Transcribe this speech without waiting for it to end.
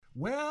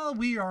Well,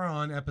 we are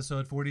on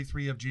episode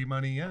 43 of G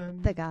Money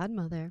and The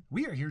Godmother.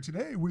 we are here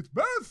today with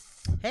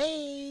Beth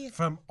Hey.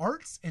 from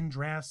Arts and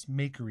Drafts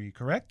Makery,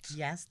 correct?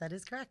 Yes, that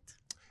is correct.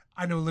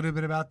 I know a little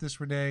bit about this,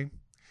 Renee.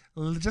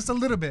 Just a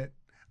little bit.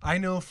 I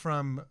know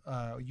from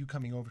you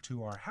coming over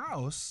to our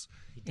house,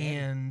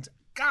 and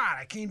God,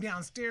 I came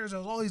downstairs. There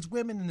was all these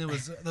women, and there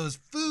was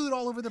food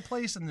all over the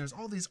place, and there's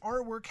all these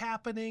artwork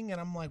happening, and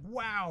I'm like,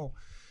 wow,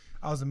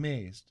 I was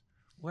amazed.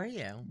 Were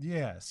you?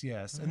 Yes.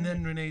 And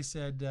then Renee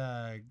said,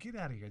 get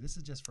out of here. This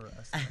is just for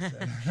us.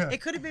 It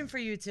could have been for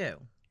you too.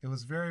 It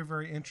was very,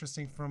 very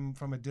interesting from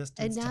a And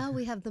distance. now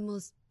we have the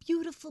most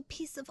beautiful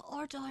piece of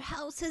art our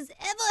house has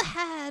ever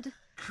had.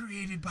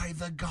 Created by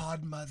the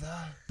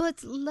Godmother.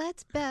 But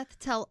let Beth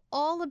tell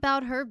all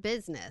about her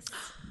business.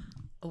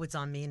 Oh, it's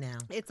on me now.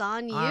 It's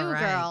on you, All right.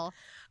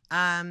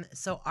 girl.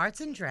 So Arts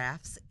and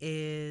Drafts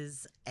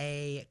is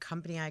a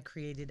company I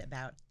created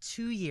about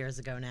 2 years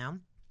ago now.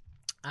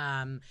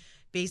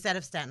 Based out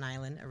of Staten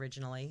Island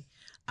originally,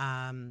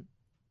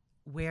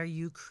 where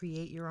you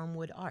create your own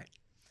wood art.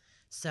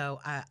 So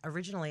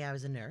originally I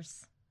was a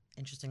nurse,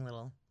 interesting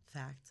little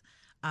fact,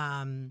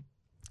 and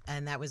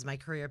that was my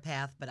career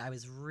path, but I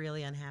was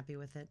really unhappy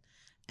with it,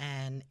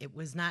 and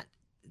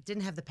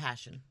didn't have the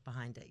passion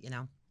behind it, you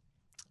know?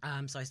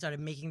 So I started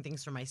making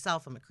things for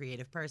myself. I'm a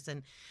creative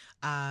person,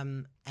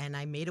 and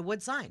I made a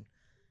wood sign.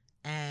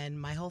 And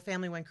my whole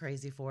family went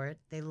crazy for it.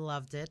 They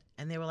loved it,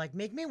 and they were like,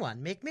 make me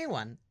one, make me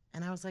one.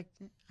 And I was like,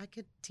 I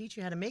could teach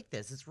you how to make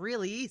this. It's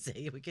really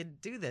easy. We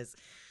could do this.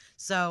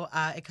 So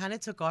it kind of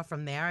took off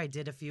from there. I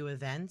did a few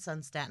events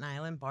on Staten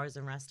Island, bars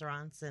and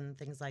restaurants and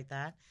things like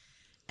that.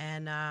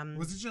 And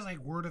was it just like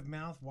word of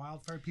mouth,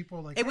 wildfire? People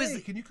were like, It hey,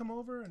 was can you come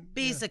over? And,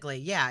 basically,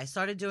 yeah. I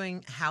started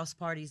doing house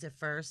parties at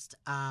first.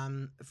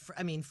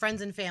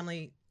 Friends and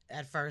family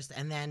at first,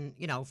 and then,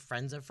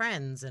 friends of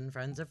friends and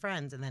friends of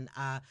friends. And then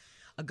a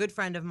good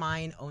friend of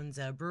mine owns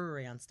a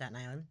brewery on Staten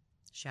Island.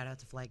 Shout out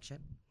to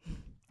Flagship.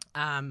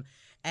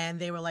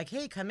 And they were like,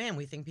 hey, come in.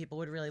 We think people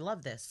would really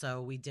love this.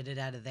 So we did it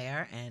out of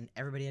there, and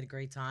everybody had a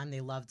great time. They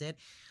loved it.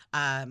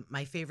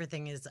 My favorite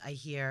thing is I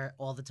hear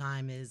all the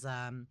time is,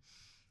 I'm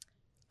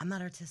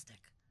not artistic.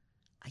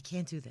 I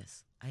can't do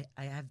this.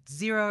 I have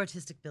zero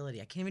artistic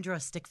ability. I can't even draw a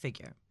stick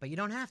figure, but you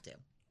don't have to,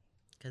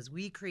 because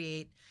we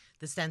create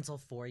the stencil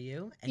for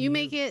you. And You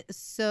make it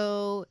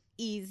so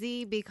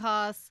easy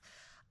because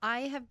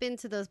I have been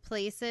to those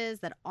places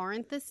that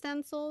aren't the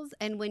stencils,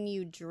 and when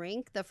you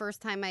drink, the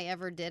first time I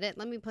ever did it,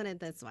 let me put it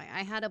this way,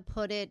 I had to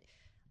put it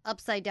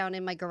upside down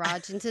in my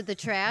garage into the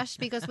trash,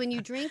 because when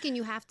you drink and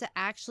you have to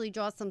actually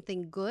draw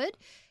something good,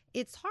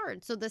 it's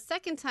hard. So the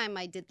second time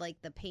I did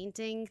like the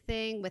painting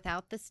thing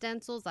without the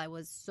stencils, I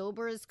was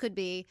sober as could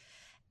be.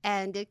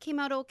 And it came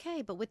out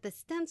okay. But with the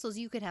stencils,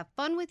 you could have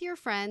fun with your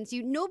friends.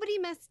 Nobody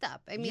messed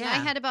up. I mean, I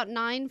had about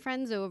 9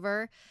 friends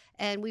over,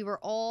 and we were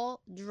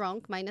all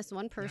drunk, minus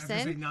one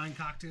person. Yeah, 9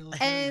 cocktails.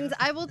 And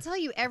I will tell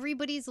you,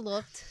 everybody's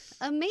looked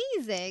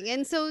amazing.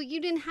 And so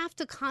you didn't have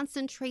to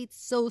concentrate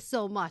so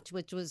much,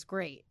 which was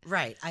great.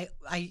 Right.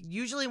 I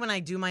usually, when I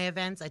do my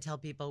events, I tell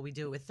people we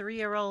do it with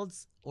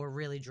 3-year-olds or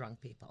really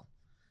drunk people.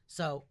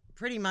 So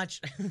pretty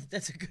much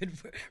that's a good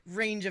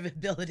range of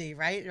ability,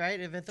 right?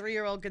 If a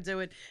 3-year-old could do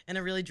it and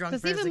a really drunk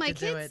person even my could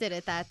do kids it. did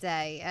it that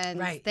day, and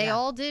Right, they yeah.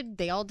 all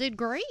did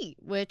great,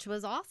 which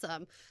was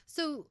awesome.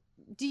 So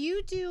do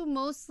you do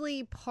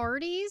mostly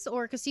parties,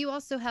 or because you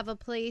also have a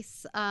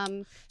place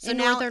in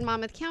now- northern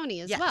Monmouth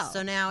County as Yes. well?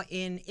 So now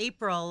in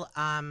April,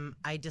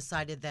 I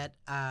decided that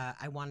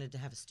I wanted to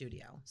have a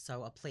studio.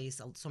 So a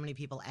place. So many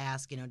people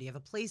ask, do you have a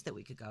place that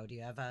we could go? Do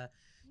you have a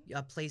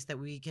place that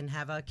we can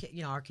have our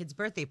kid's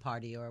birthday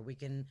party, or we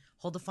can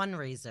hold a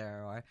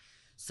fundraiser, or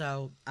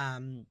so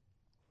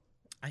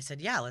I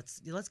said, yeah, let's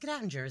get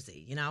out in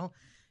Jersey.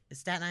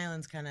 Staten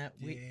Island's kind of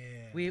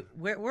we're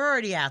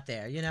already out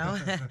there,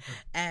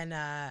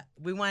 and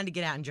we wanted to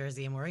get out in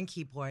Jersey, and we're in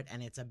Keyport,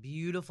 and it's a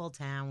beautiful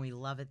town. We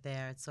love it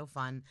there. It's so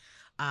fun.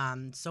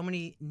 So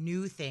many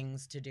new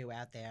things to do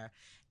out there,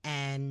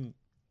 and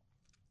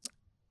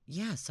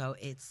yeah, so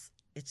it's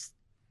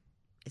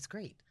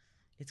great.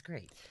 It's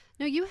great.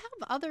 Now, you have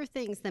other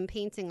things than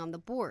painting on the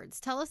boards.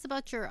 Tell us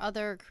about your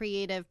other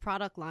creative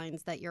product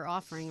lines that you're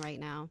offering right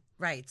now.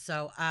 Right.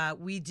 So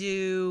we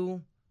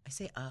do, I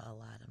say a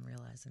lot. I'm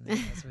realizing that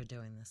as we're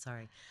doing this.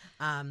 Sorry.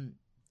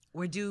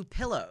 We do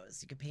pillows.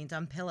 You can paint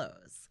on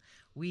pillows.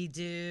 We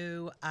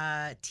do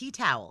tea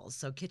towels,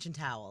 so kitchen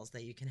towels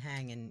that you can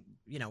hang and,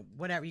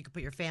 whatever. You can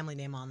put your family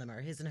name on them,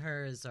 or his and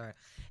hers, or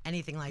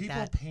anything like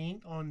that. People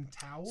paint on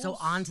towels? So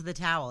onto the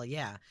towel,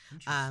 yeah.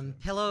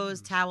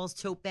 Pillows, towels,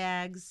 tote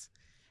bags.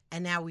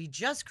 And now we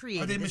just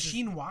created. Are they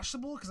machine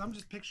washable? Because I'm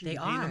just picturing They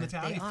you paint on are, the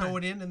towel, they you are. throw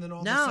it in, and then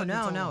all of a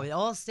sudden No. It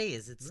all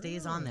stays. It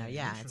stays on there.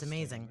 Yeah, it's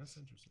amazing. That's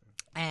interesting.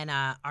 And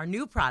our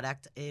new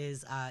product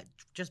is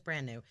just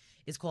brand new.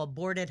 It's called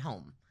Board at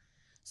Home.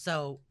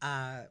 So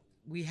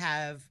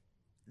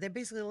they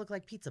basically look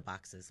like pizza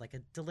boxes, like a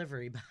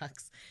delivery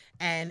box,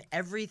 and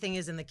everything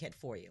is in the kit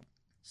for you.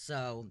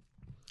 So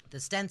the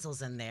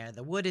stencil's in there,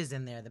 the wood is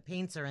in there, the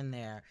paints are in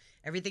there,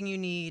 everything you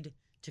need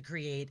to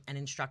create and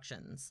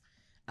instructions,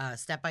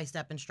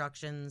 step-by-step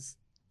instructions.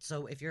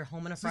 So if you're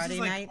home on a So this Friday is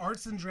like night,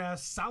 arts and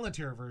drafts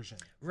solitaire version.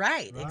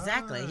 right,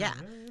 exactly, yeah.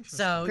 Very interesting.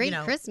 So Great you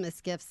know, Christmas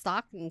gift,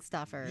 stocking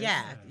stuffers.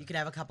 yeah, you could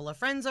have a couple of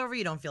friends over.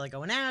 You don't feel like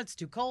going out. It's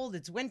too cold.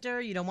 It's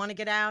winter. You don't want to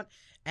get out,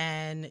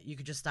 and you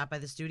could just stop by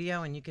the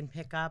studio and you can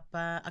pick up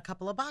a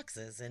couple of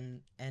boxes.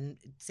 And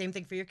same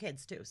thing for your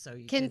kids too. So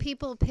you Can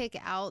people pick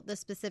out the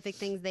specific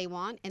things they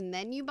want and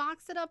then you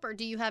box it up, or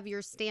do you have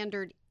your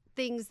standard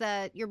things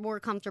that you're more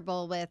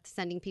comfortable with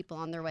sending people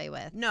on their way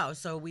with? No,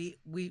 so we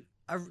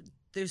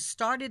they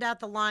started out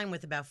the line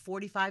with about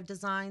 45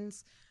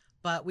 designs,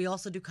 but we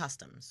also do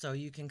custom. So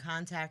you can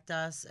contact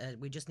us.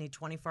 We just need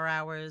 24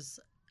 hours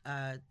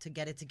to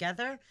get it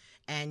together,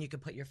 and you can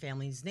put your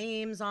family's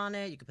names on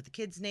it. You can put the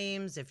kids'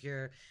 names. If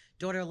your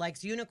daughter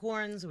likes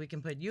unicorns, we can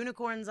put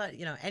unicorns on.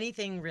 You know,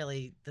 anything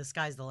really. The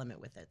sky's the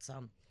limit with it.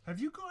 So. Have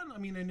you gone? I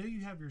mean, I know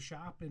you have your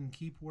shop in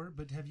Keyport,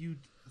 but have you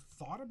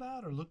thought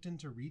about or looked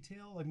into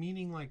retail? Like,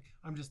 meaning, like,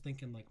 I'm just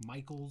thinking, like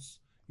Michaels.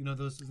 You know,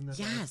 those, isn't that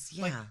Yes,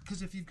 like, yeah.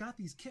 Because if you've got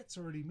these kits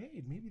already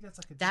made, maybe that's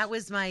like a That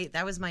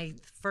was my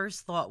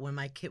first thought when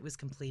my kit was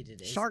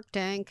completed. Is, Shark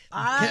Tank.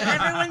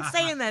 everyone's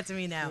saying that to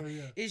me now.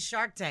 Yeah. Is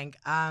Shark Tank.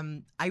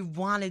 I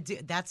want to do.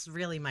 That's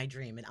really my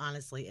dream. It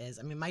honestly is.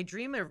 I mean, my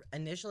dream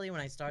initially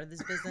when I started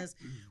this business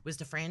was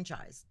to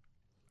franchise,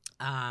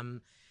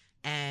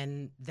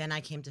 and then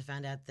I came to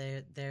find out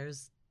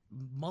there's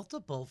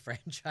multiple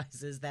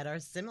franchises that are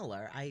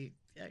similar. I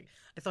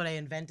thought I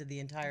invented the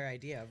entire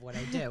idea of what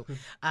I do,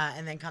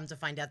 and then come to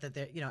find out that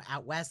they're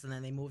out west, and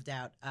then they moved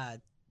out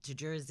to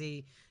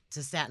Jersey,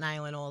 to Staten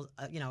Island, all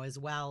as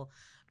well.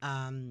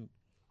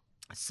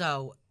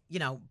 So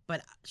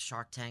but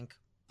Shark Tank,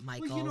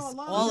 Michaels,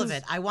 all of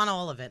it. I want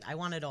all of it. I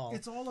want it all.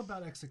 It's all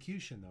about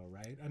execution, though,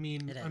 right?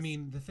 It is. I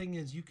mean, the thing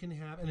is, you can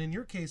have, and in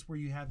your case, where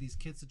you have these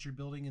kits that you're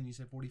building, and you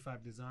said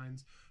 45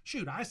 designs.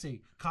 Shoot, I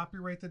say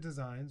copyright the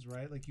designs,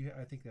 right? Like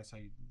I think that's how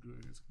you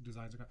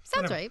designs are.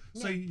 Sounds right.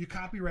 So you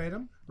copyright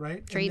them,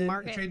 right?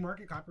 Trademark it. Trademark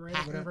it, copyright it,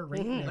 Patent. whatever,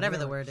 Whatever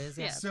the word is.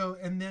 Yeah. So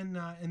and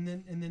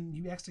then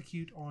you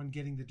execute on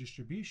getting the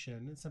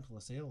distribution. It's simple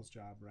a sales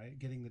job, right?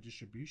 Getting the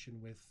distribution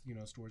with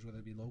stores, whether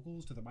it be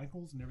locals to the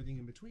Michaels and everything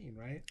in between,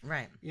 right?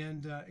 Right.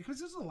 And because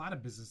there's a lot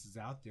of businesses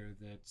out there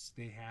that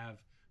they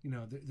have,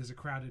 there's a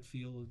crowded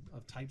field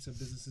of types of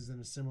businesses in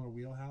a similar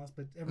wheelhouse,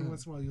 but every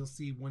once in a while you'll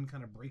see one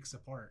kind of breaks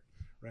apart,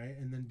 right,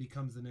 and then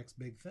becomes the next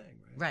big thing,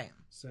 right? Right.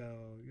 So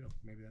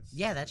maybe that's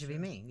That should be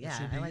me.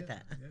 Yeah, I like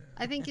that. Yeah.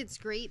 I think it's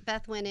great.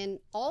 Beth went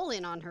all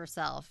in on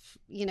herself,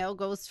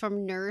 goes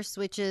from nurse,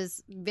 which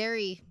is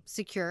very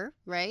secure,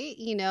 right?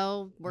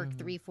 Work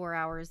 3-4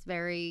 hours,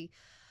 very,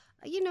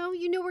 you know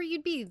where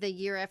you'd be the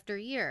year after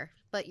year,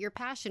 but your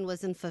passion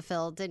wasn't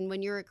fulfilled. And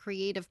when you're a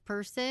creative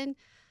person,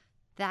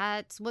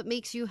 that's what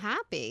makes you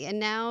happy.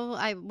 And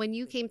now when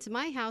you came to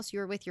my house, you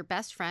were with your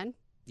best friend.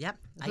 Yep.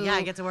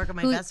 I get to work with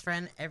my best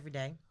friend every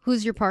day.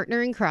 Who's your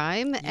partner in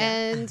crime. Yeah.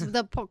 And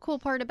the cool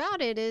part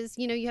about it is,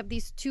 you have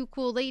these two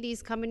cool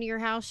ladies coming to your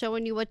house,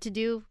 showing you what to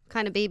do,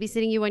 kind of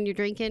babysitting you when you're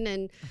drinking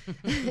and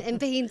and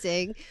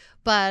painting.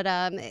 But,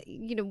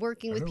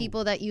 working with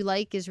people that you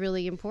like is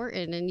really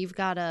important. And you've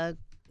got a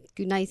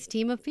nice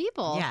team of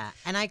people. Yeah.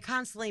 And I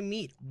constantly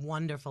meet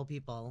wonderful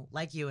people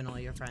like you and all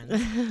your friends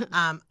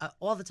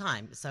all the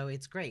time. So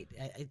it's great.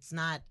 It's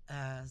not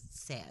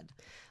sad.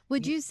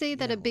 Would you say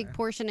that a big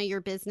portion of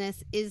your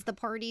business is the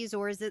parties,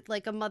 or is it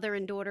like a mother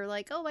and daughter,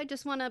 like, oh, I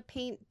just want to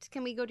paint.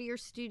 Can we go to your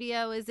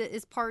studio?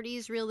 Is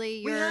parties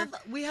really your...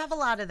 We have a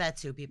lot of that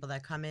too. People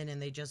that come in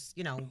and they just,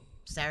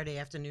 Saturday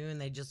afternoon,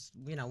 they just,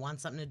 want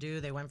something to do.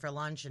 They went for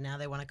lunch and now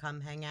they want to come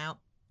hang out.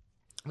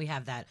 We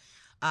have that.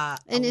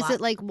 And is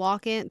it like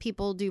walk-in?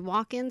 People do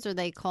walk-ins, or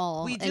they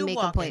call and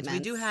make appointments? We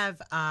do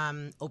have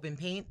open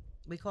paint,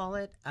 we call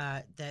it,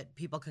 that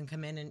people can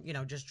come in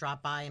and just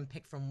drop by and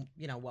pick from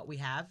what we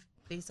have,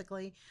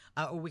 basically,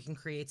 or we can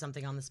create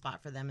something on the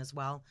spot for them as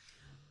well.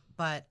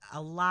 But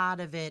a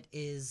lot of it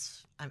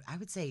is, I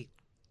would say,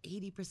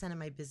 80% of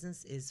my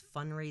business is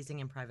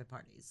fundraising and private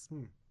parties.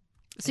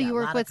 So you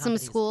work with some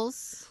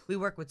schools? We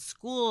work with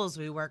schools.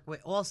 We work with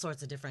all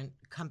sorts of different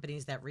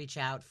companies that reach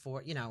out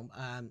for,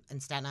 in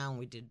Staten Island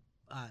we did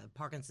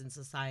Parkinson's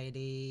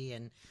Society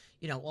and,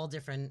 all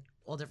different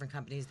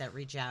companies that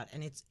reach out.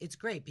 And it's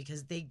great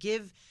because they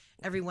give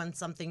everyone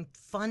something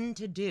fun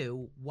to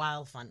do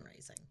while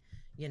fundraising,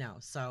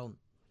 So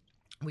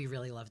we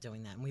really love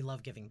doing that and we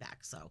love giving back.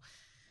 So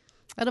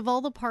out of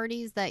all the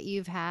parties that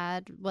you've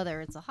had,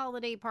 whether it's a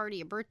holiday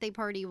party, a birthday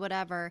party,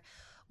 whatever,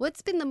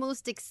 what's been the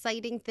most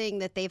exciting thing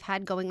that they've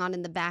had going on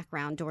in the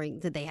background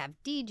did they have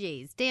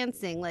DJs,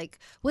 dancing? Like,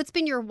 what's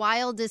been your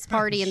wildest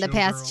party in the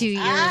past 2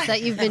 years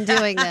that you've been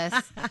doing this?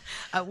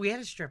 We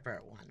had a stripper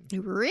at one.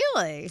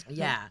 Really?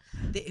 Yeah.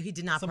 He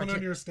did not Someone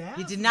on your staff?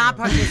 He did not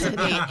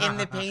participate in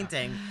the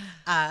painting,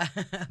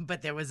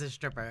 but there was a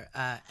stripper.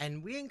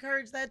 And we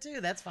encourage that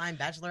too. That's fine.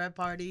 Bachelorette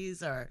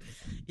parties or,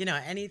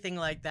 anything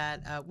like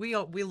that. We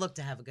look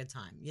to have a good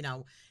time.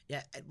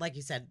 Yeah, like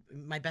you said,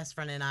 my best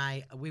friend and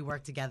I, we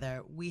work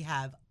together. We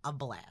have a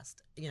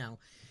blast.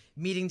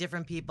 meeting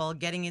different people,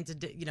 getting into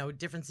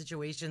different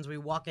situations. We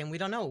walk in, we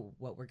don't know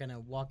what we're gonna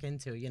walk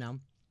into,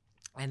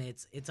 and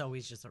it's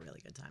always just a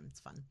really good time. It's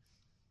fun.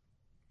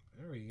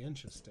 Very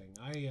interesting.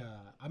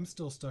 I'm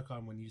still stuck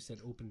on when you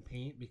said open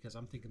paint because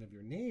I'm thinking of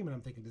your name and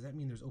I'm thinking, does that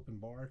mean there's open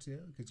bar too?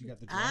 Because you got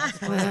the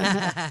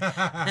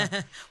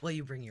draft. Well,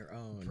 you bring your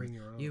own.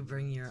 You Bring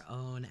bring your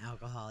own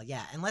alcohol.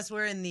 Yeah, unless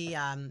we're in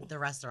the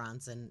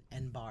restaurants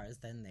and bars,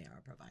 then they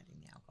are providing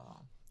the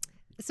alcohol.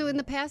 So in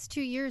the past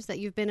 2 years that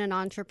you've been an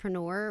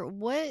entrepreneur,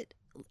 what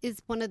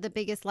is one of the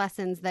biggest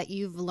lessons that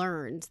you've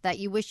learned that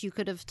you wish you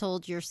could have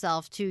told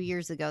yourself 2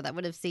 years ago that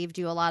would have saved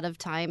you a lot of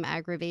time,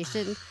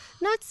 aggravation,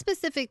 not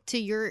specific to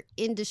your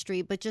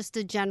industry, but just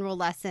a general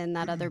lesson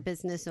that other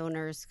business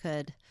owners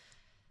could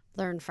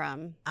learn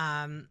from?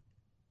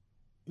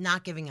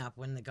 Not giving up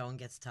when the going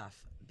gets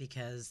tough,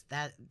 because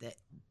that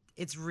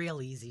it's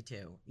real easy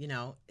to,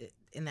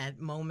 in that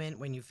moment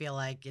when you feel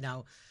like,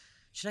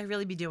 should I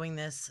really be doing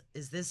this?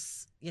 Is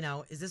this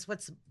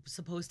what's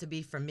supposed to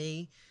be for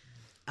me?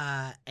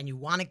 And you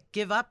want to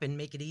give up and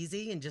make it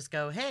easy and just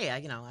go, hey,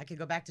 I could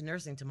go back to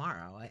nursing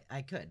tomorrow.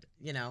 I could,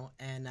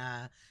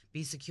 and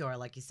be secure,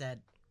 like you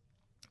said.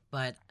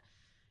 But,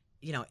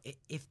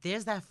 if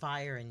there's that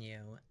fire in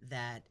you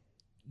that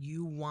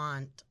you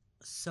want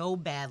so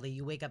badly,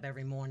 you wake up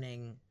every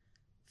morning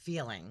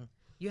feeling,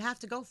 you have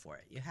to go for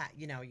it. You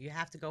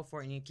have to go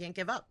for it, and you can't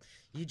give up.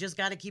 You just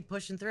got to keep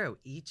pushing through.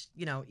 Each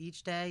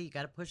day you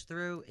got to push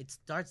through. It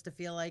starts to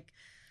feel like,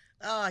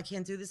 oh, I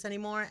can't do this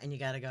anymore, and you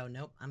got to go,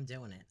 nope, I'm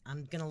doing it.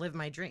 I'm going to live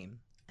my dream.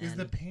 Is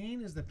the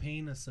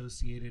pain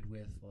associated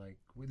with, like,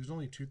 there's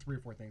only 2, 3, or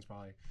 4 things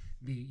probably,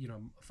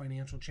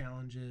 financial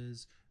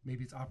challenges,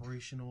 maybe it's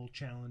operational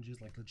challenges,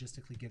 like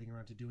logistically getting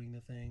around to doing the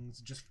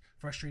things, just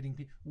frustrating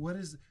people. What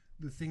is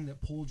the thing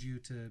that pulled you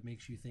to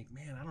makes you think,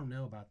 man, I don't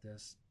know about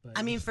this? But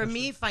for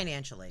me,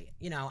 financially,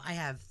 I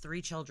have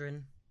 3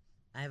 children.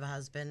 I have a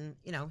husband.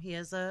 He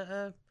has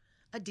a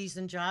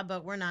decent job,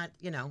 but we're not,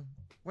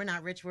 we're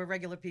not rich. We're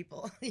regular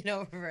people,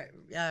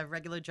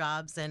 regular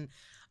jobs. And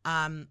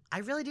I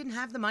really didn't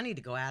have the money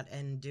to go out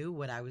and do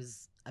what I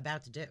was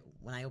about to do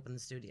when I opened the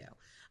studio.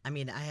 I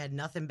had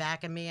nothing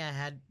backing me. I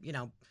had,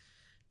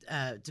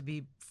 to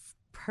be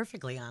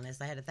perfectly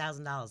honest, I had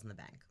 $1,000 in the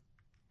bank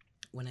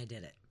when I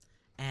did it.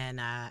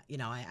 And, I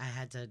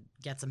had to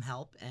get some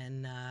help,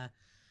 and I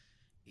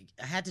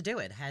had to do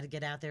it. I had to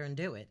get out there and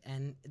do it.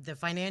 And the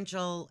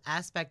financial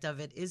aspect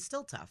of it is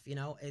still tough.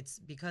 It's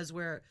because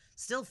we're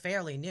still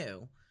fairly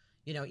new.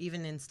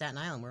 Even in Staten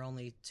Island, we're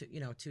only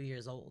 2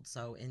 years old.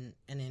 So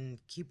in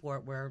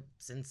Keyport, we're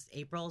since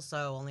April,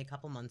 so only a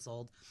couple months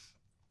old.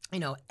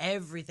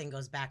 Everything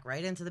goes back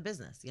right into the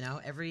business.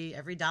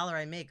 Every dollar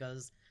I make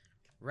goes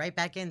right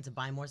back in to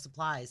buy more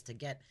supplies, to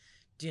get,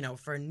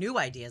 for new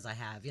ideas I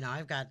have.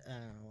 I've got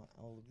a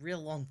real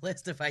long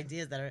list of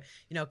ideas that are,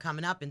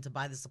 coming up, and to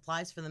buy the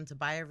supplies for them, to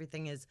buy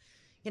everything is,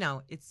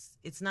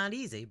 it's not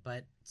easy.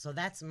 But so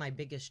that's my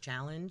biggest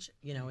challenge,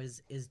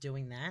 is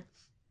doing that.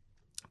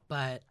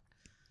 But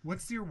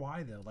what's your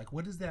why, though? Like,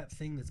 what is that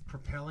thing that's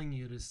propelling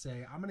you to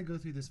say, I'm going to go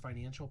through this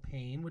financial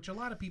pain, which a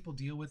lot of people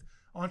deal with,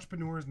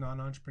 entrepreneurs,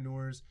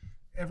 non-entrepreneurs,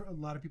 a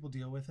lot of people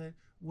deal with it.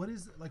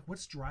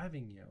 What's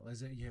driving you?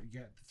 Is it you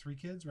got 3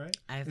 kids, right?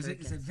 I have 3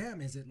 kids. Is it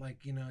them? Is it like,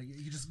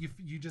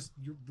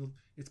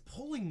 it's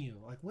pulling you?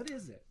 Like, what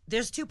is it?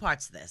 There's 2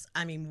 parts to this.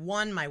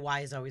 One, my why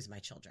is always my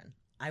children.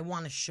 I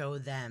want to show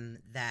them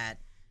that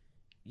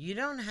you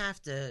don't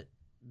have to,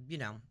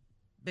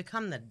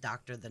 become the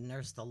doctor, the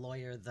nurse, the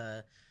lawyer,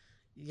 the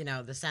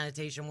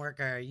sanitation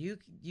worker. You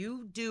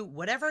do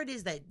whatever it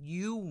is that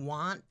you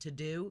want to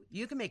do.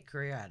 You can make a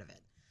career out of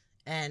it,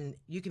 and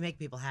you can make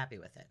people happy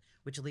with it,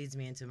 which leads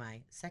me into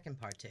my second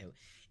part too,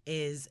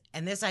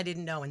 and this I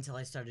didn't know until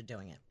I started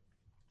doing it.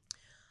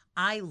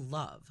 I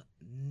love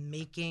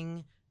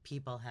making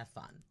people have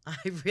fun. I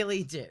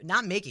really do.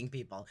 Not making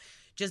people,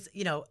 just,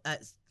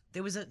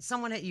 there was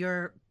someone at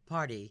your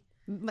party.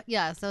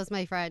 Yes, that was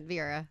my friend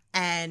Vera.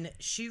 And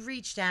she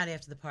reached out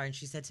after the party, and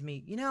she said to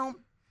me, I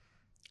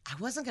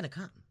wasn't going to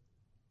come.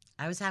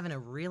 I was having a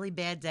really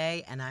bad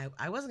day, and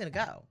I wasn't going to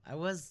go. I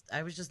was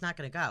just not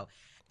going to go.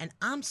 And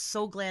I'm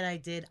so glad I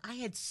did. I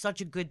had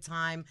such a good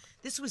time.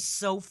 This was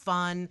so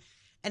fun.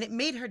 And it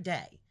made her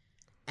day.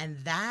 And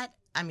that,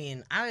 I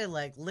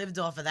lived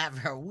off of that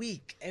for a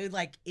week.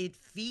 It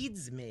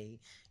feeds me,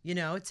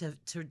 to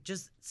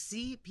just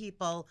see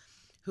people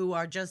who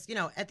are just,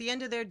 at the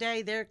end of their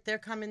day, they're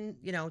coming,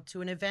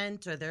 to an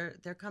event, or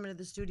they're coming to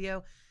the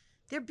studio.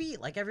 They're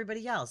beat like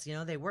everybody else.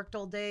 They worked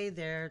all day.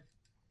 Their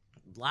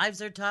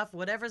lives are tough,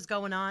 whatever's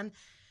going on.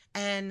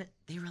 And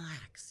they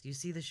relax. You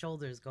see the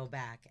shoulders go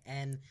back,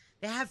 and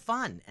they have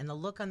fun. And the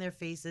look on their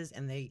faces,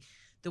 and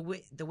the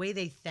way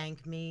they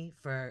thank me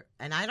for,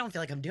 and I don't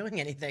feel like I'm doing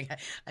anything.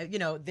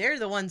 They're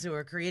the ones who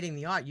are creating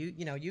the art.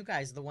 You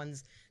guys are the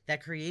ones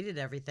that created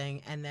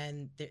everything. And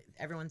then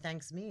everyone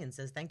thanks me and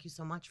says, thank you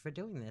so much for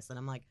doing this. And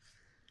I'm like,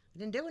 I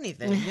didn't do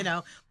anything,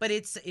 But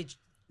it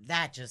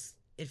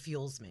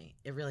fuels me.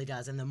 It really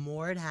does. And the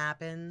more it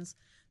happens,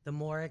 the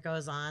more it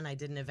goes on. I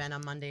did an event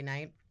on Monday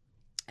night,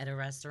 at a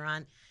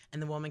restaurant,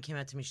 and the woman came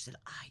up to me. She said,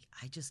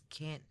 I just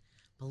can't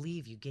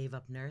believe you gave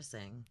up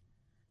nursing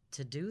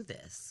to do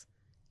this.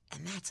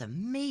 And that's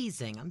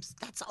amazing.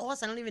 That's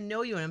awesome. I don't even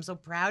know you, and I'm so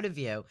proud of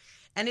you.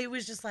 And it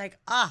was just like,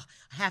 I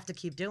have to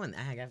keep doing that.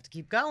 I have to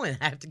keep going.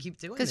 I have to keep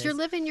doing this. Because you're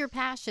living your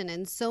passion,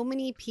 and so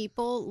many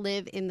people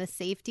live in the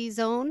safety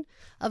zone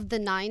of the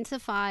 9 to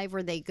 5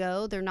 where they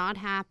go, they're not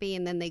happy,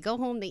 and then they go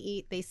home, they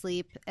eat, they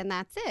sleep, and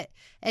that's it.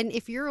 And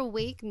if you're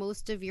awake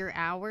most of your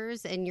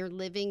hours and you're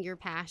living your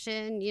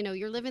passion,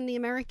 you're living the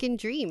American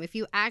dream if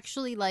you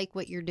actually like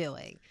what you're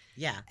doing.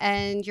 Yeah.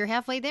 And you're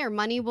halfway there.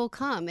 Money will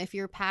come if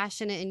you're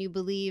passionate and you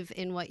believe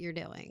in what you're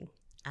doing.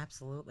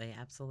 Absolutely,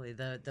 absolutely.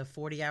 The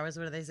 40 hours,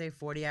 what do they say?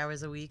 40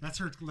 hours a week? That's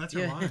her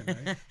line,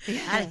 right?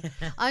 Yeah.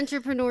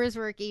 Entrepreneurs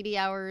work 80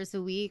 hours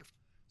a week.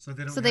 So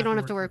they don't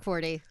have to work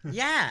 40.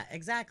 Yeah,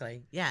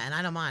 exactly. Yeah, and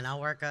I don't mind.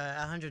 I'll work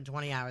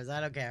 120 hours. I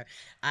don't care.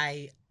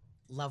 I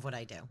love what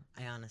I do.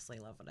 I honestly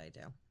love what I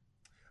do.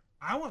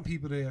 I want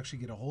people to actually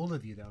get a hold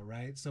of you, though,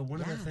 right? So one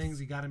of the things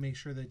you got to make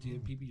sure that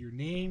your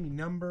name, your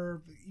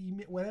number,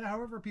 email, whatever,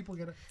 however people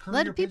get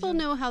let people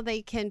know how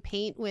they can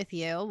paint with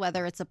you,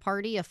 whether it's a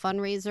party, a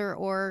fundraiser,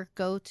 or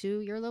go to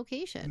your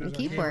location and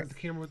keep work. The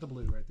camera with the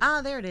blue right there.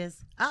 Oh, there it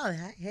is. Oh,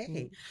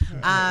 hey.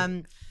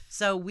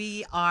 So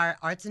we are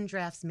Arts and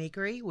Drafts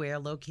Makery. We're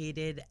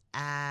located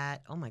at,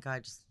 oh my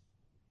God, just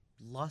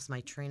lost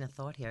my train of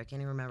thought here. I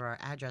can't even remember our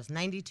address.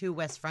 92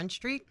 West Front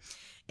Street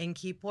in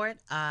Keyport.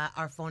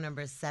 Our phone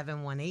number is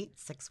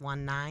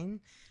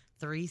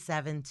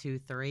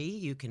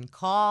 718-619-3723. You can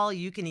call.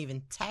 You can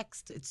even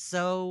text. It's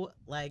so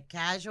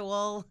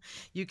casual.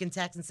 You can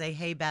text and say,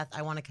 hey, Beth,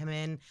 I want to come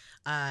in.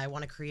 I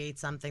want to create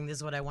something. This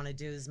is what I want to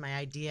do. This is my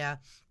idea.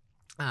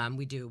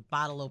 We do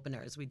bottle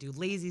openers. We do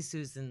lazy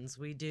Susans.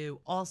 We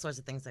do all sorts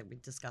of things that we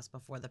discussed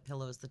before, the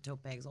pillows, the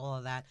tote bags, all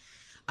of that.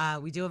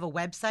 We do have a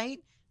website.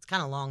 It's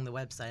kind of long, the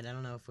website. I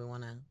don't know if we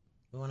want to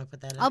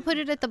put that in. I'll put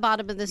it at the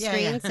bottom of the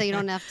screen so you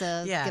don't have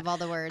to give all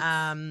the words.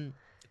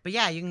 But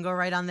yeah, you can go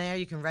right on there.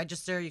 You can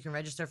register. You can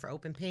register for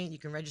open paint. You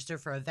can register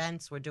for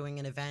events. We're doing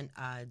an event,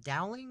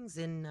 Dowlings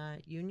in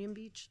Union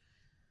Beach.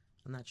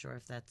 I'm not sure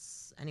if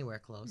that's anywhere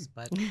close,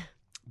 but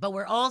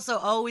we're also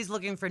always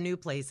looking for new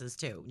places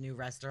too, new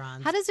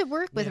restaurants. How does it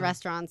work with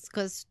restaurants?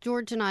 Because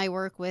George and I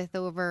work with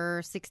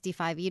over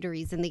 65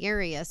 eateries in the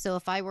area. So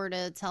if I were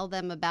to tell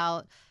them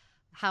about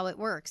how it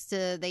works,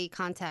 do they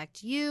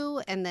contact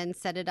you and then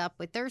set it up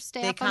with their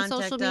staff on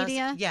social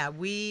media? Yeah,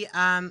 we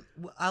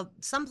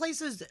some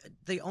places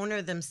the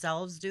owner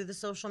themselves do the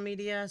social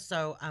media,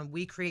 so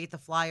we create the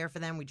flyer for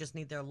them. We just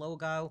need their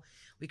logo.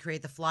 We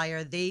create the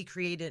flyer. They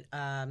create it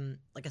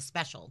like a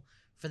special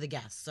for the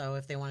guests. So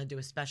if they want to do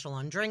a special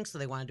on drinks or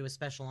they want to do a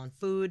special on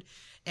food,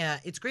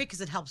 it's great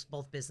because it helps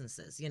both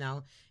businesses.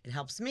 It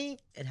helps me,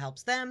 it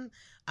helps them.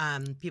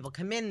 People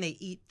come in, they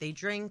eat, they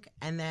drink,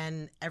 and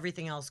then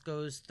everything else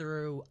goes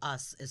through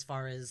us as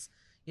far as,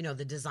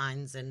 the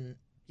designs and,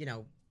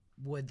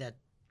 wood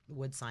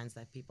signs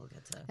that people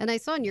get to. And I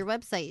saw on your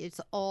website, it's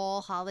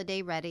all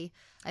holiday ready.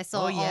 I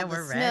saw all the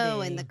we're snow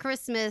ready. and the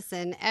Christmas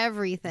and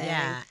everything.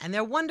 Yeah, and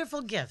they're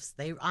wonderful gifts.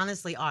 They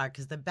honestly are,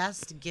 because the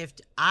best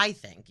gift I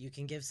think you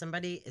can give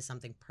somebody is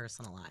something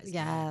personalized.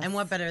 Yes. And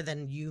what better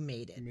than you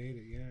made it? You made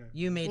it, yeah.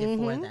 You made it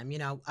for them.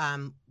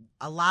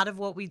 A lot of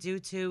what we do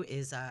too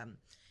is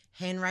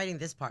handwriting.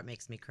 This part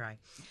makes me cry.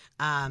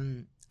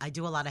 I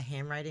do a lot of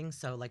handwriting,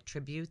 so like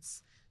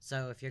tributes.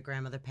 So if your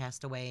grandmother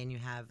passed away and you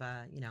have,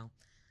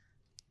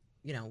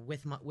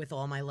 with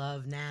all my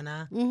love,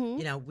 Nana,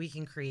 we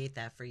can create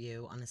that for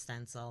you on a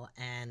stencil,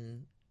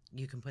 and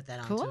you can put that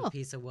onto a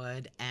piece of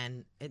wood,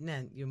 and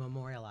then you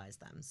memorialize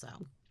them. So,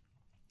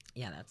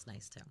 yeah, that's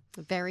nice too.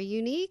 Very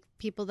unique.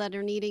 People that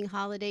are needing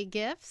holiday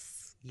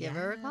gifts, give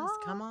her a call.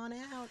 Come on out.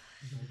 Well,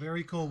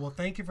 very cool. Well,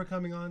 thank you for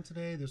coming on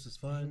today. This is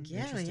fun,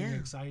 interesting, and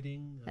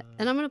exciting.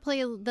 And I'm going to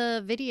play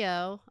the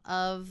video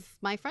of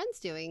my friends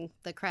doing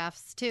the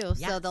crafts too.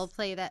 Yes. So they'll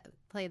play that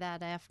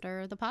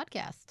after the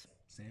podcast.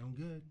 Sound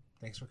good.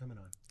 Thanks for coming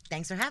on.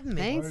 Thanks for having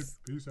me. Thanks.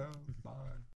 Peace out. Bye.